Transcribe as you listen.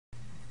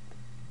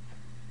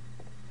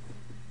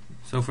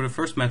So for the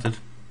first method,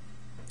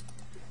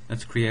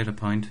 let's create a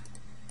point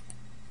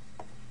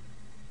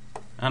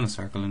and a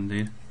circle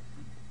indeed,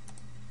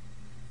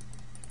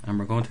 and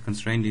we're going to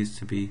constrain these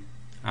to be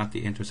at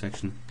the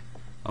intersection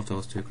of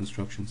those two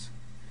constructions.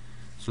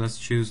 So let's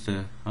choose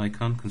the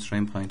icon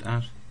constraint point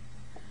at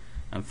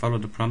and follow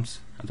the prompts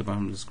at the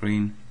bottom of the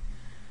screen.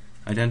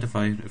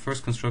 Identify the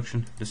first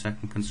construction, the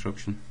second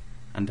construction,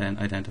 and then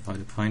identify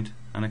the point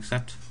and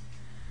accept,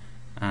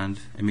 and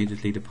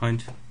immediately the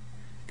point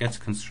gets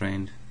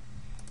constrained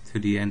to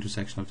the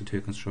intersection of the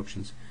two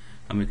constructions,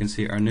 and we can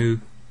see our new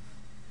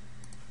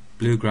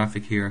blue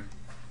graphic here,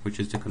 which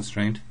is the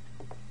constraint.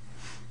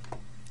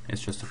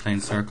 It's just a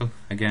plain circle.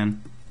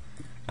 Again,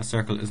 a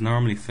circle is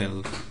normally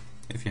filled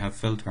if you have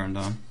fill turned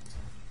on,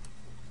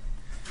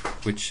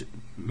 which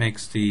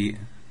makes the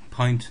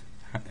point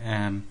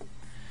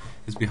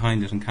is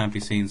behind it and can't be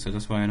seen, so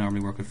that's why I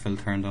normally work with fill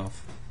turned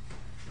off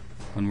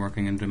when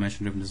working in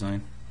dimension driven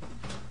design.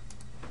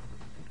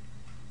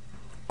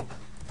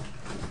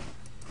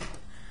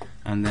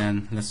 And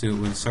then let's do it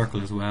with a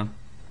circle as well.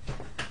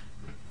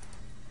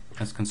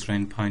 Let's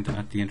constrain point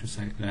at the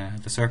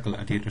the circle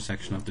at the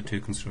intersection of the two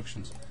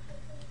constructions,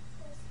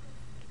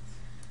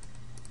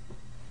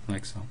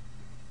 like so.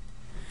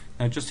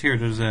 Now just here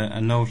there's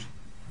a note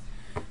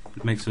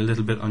that makes it a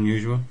little bit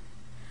unusual.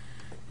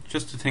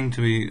 Just a thing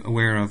to be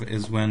aware of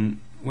is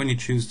when you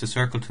choose the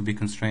circle to be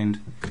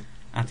constrained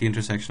at the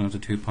intersection of the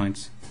 2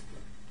 points,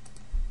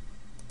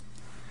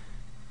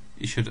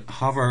 you should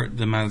hover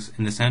the mouse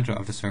in the center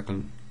of the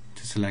circle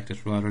to select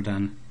it rather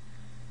than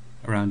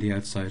around the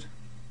outside,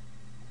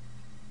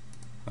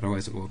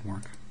 otherwise it won't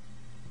work.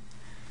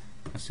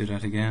 Let's do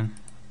that again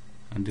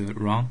and do it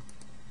wrong.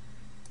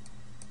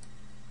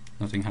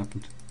 Nothing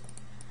happened.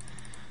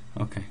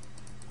 Okay,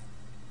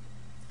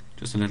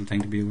 just a little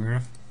thing to be aware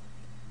of.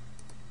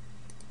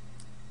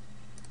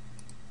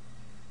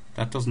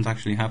 That doesn't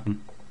actually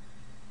happen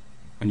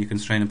when you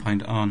constrain a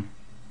point on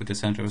with the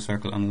center of a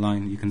circle on a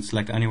line. You can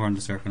select anywhere on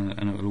the circle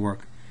and it will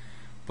work,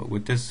 but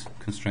with this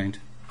constraint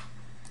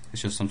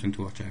it's just something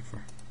to watch out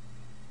for.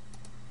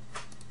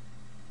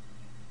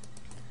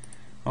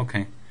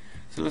 Okay,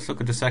 so let's look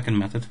at the second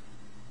method.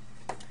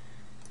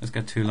 Let's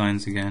get 2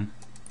 lines again,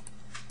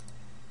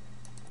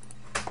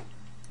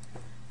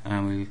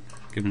 and we'll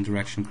give them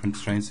direction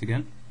constraints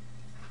again,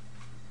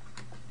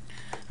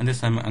 and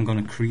this time I'm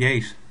going to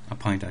create a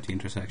point at the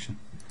intersection.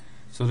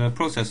 So the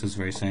process is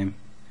very same.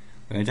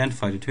 We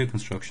identify the two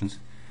constructions,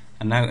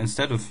 and now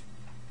instead of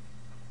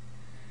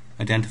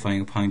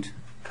identifying a point,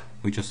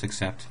 we just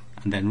accept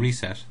and then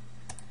reset,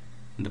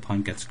 and the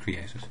point gets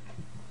created.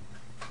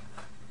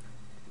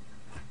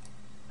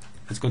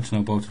 It's good to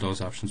know both of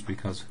those options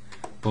because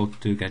both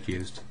do get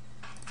used.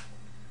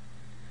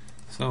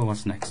 So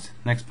what's next?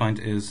 Next point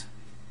is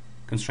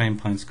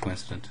constraint points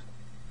coincident.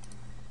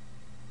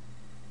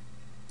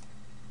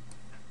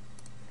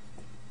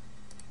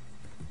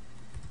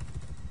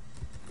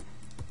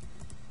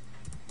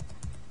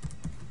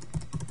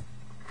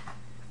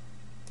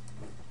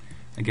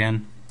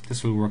 Again,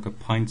 this will work at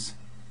points,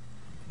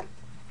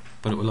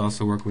 but it will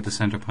also work with the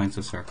center points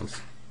of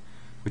circles,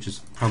 which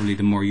is probably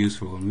the more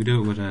useful one. We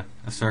do it with a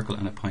circle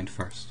and a point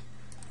first.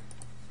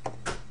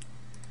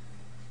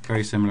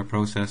 Very similar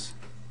process.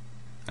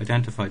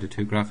 Identify the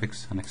two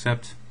graphics and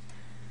accept,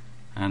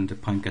 and the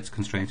point gets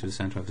constrained to the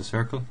center of the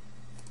circle.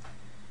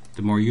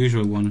 The more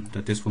usual one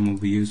that this one will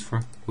be used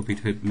for would be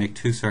to make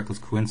 2 circles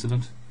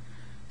coincident.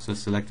 So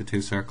select the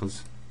 2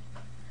 circles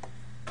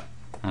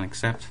and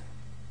accept.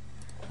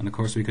 And of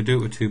course we could do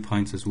it with 2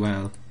 points as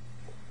well,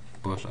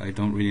 but I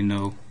don't really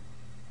know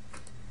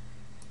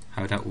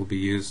how that will be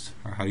used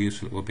or how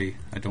useful it will be.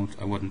 I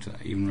wouldn't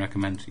even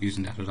recommend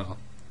using that at all.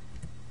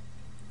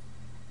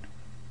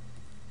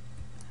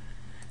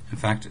 In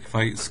fact, if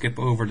I skip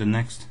over the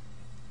next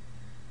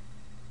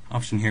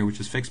option here, which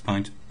is fixed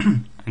point,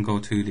 and go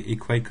to the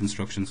Equate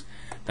Constructions,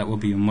 that will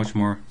be a much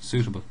more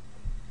suitable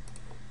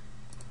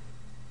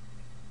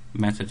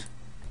method.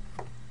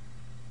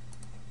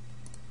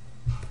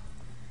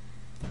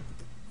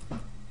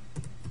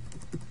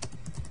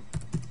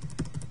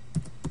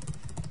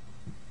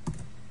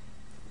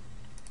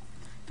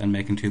 Then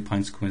making 2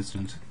 points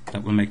coincident.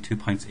 That will make 2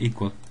 points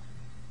equal.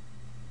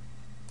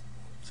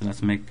 So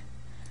let's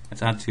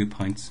add 2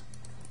 points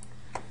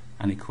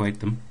and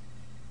equate them.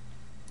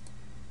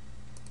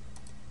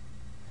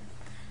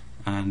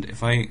 And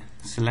if I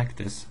select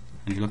this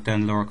and you look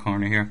down the lower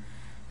corner here,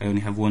 I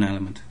only have 1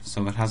 element,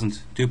 so it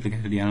hasn't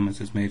duplicated the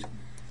elements, it's made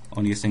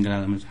only a single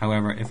element.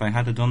 However, if I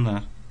had done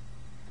that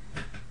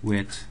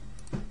with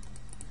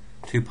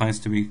 2 points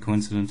to be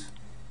coincident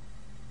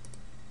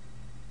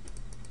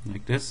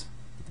like this,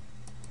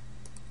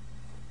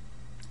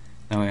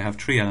 now I have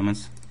 3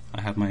 elements.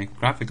 I have my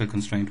graphical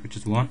constraint, which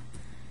is 1,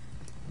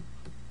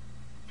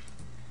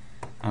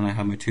 and I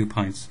have my 2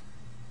 points.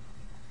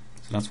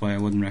 So that's why I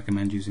wouldn't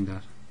recommend using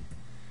that.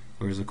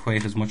 Whereas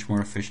Equate is much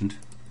more efficient.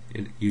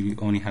 You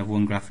only have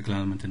 1 graphical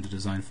element in the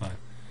design file.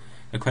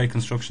 Equate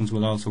Constructions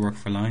will also work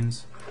for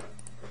lines.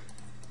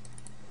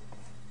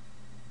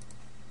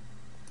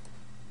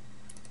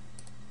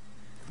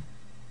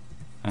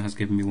 that has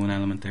given me one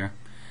element there.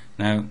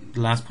 Now the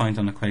last point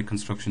on Equate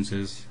Constructions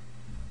is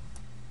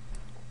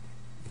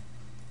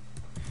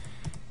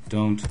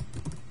don't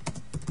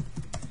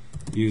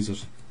use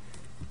it.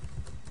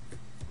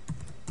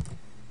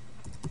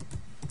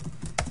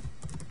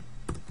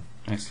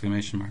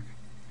 Exclamation mark.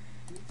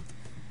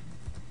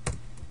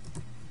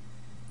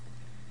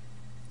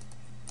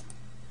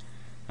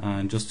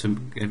 And just to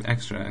give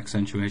extra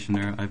accentuation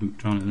there, I've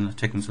drawn it in a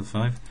thickness of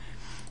 5.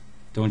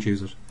 Don't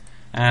use it.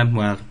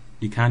 Well,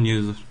 you can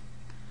use it.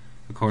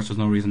 Of course, there's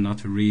no reason not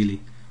to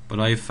really. But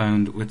I've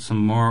found with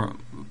some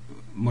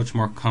much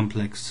more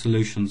complex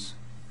solutions,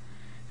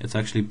 it's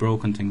actually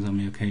broken things on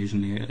me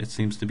occasionally. It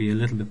seems to be a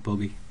little bit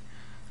buggy.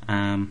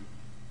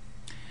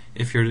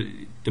 If your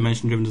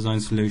dimension-driven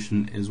design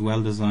solution is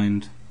well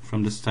designed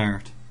from the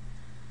start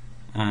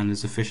and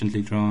is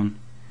efficiently drawn,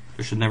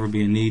 there should never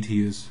be a need to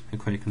use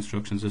Equate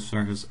Constructions as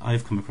far as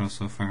I've come across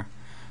so far.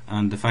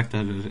 And the fact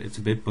that it's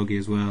a bit buggy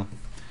as well,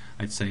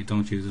 I'd say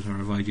don't use it or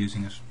avoid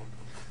using it.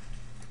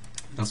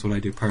 That's what I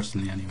do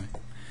personally anyway.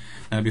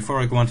 Now before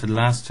I go on to the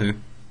last two,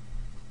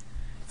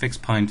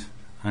 fixed point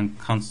and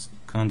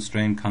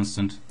constraint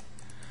constant,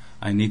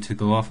 I need to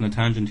go off on a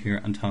tangent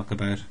here and talk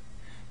about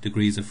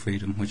degrees of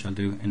freedom, which I'll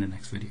do in the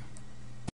next video.